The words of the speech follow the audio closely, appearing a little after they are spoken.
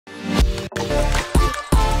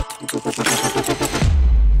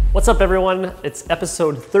What's up, everyone? It's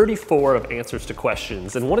episode 34 of Answers to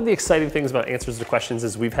Questions. And one of the exciting things about Answers to Questions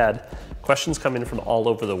is we've had questions come in from all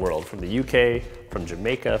over the world, from the UK, from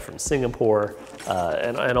Jamaica, from Singapore,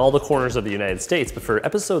 and all the corners of the United States. But for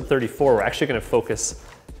episode 34, we're actually going to focus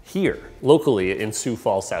here, locally in Sioux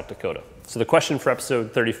Falls, South Dakota. So the question for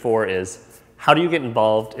episode 34 is, how do you get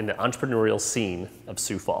involved in the entrepreneurial scene of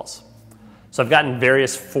Sioux Falls? So I've gotten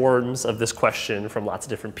various forms of this question from lots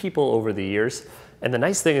of different people over the years. And the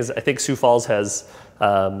nice thing is I think Sioux Falls has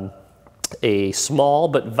a small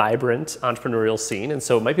but vibrant entrepreneurial scene. And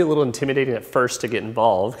so it might be a little intimidating at first to get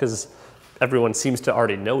involved because everyone seems to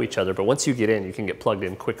already know each other. But once you get in, you can get plugged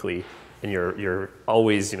in quickly and you're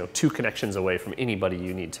always, two connections away from anybody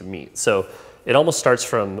you need to meet. So it almost starts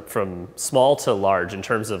from small to large in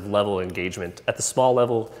terms of level of engagement. At the small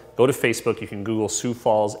level, go to Facebook. You can Google Sioux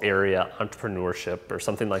Falls area entrepreneurship or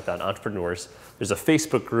something like that, entrepreneurs. There's a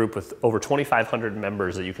Facebook group with over 2,500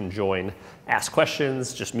 members that you can join, ask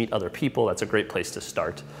questions, just meet other people. That's a great place to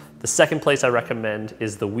start. The second place I recommend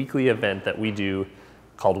is the weekly event that we do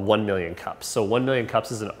called 1 Million Cups. So 1 Million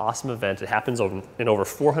Cups is an awesome event. It happens in over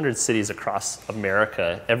 400 cities across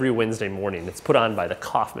America every Wednesday morning. It's put on by the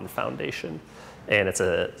Kauffman Foundation. And it's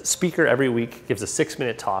a speaker every week, gives a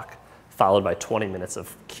 6-minute talk, followed by 20 minutes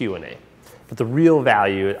of Q&A. But the real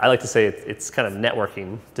value, I like to say it's kind of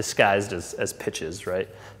networking disguised as pitches, right?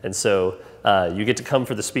 And so you get to come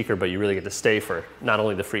for the speaker, but you really get to stay for not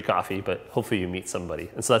only the free coffee, but hopefully you meet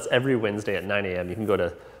somebody. And so that's every Wednesday at 9 a.m. You can go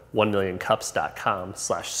to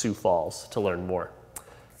 1millioncups.com/Sioux Falls to learn more.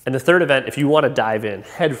 And the third event, if you want to dive in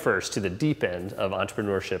headfirst to the deep end of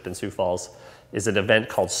entrepreneurship in Sioux Falls, is an event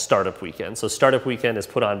called Startup Weekend. So Startup Weekend is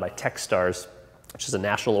put on by Techstars, which is a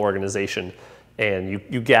national organization, and you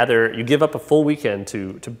give up a full weekend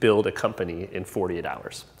to build a company in 48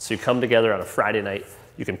 hours. So you come together on a Friday night,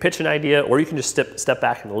 you can pitch an idea, or you can just step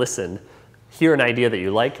back and listen, hear an idea that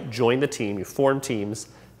you like, join the team, you form teams,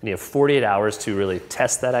 and you have 48 hours to really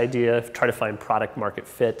test that idea, try to find product market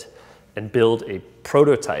fit, and build a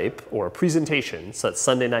prototype or a presentation so that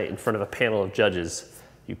Sunday night in front of a panel of judges,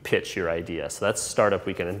 you pitch your idea. So that's Startup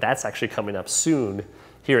Weekend, and that's actually coming up soon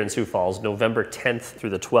here in Sioux Falls, November 10th through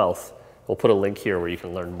the 12th. We'll put a link here where you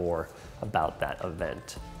can learn more about that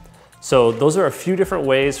event. So those are a few different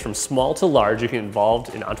ways from small to large you can get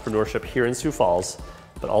involved in entrepreneurship here in Sioux Falls.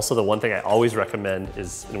 But also the one thing I always recommend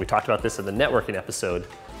is, and we talked about this in the networking episode,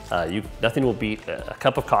 nothing will beat a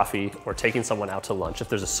cup of coffee or taking someone out to lunch. If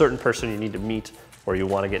there's a certain person you need to meet or you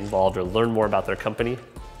want to get involved or learn more about their company,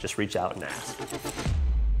 just reach out and ask.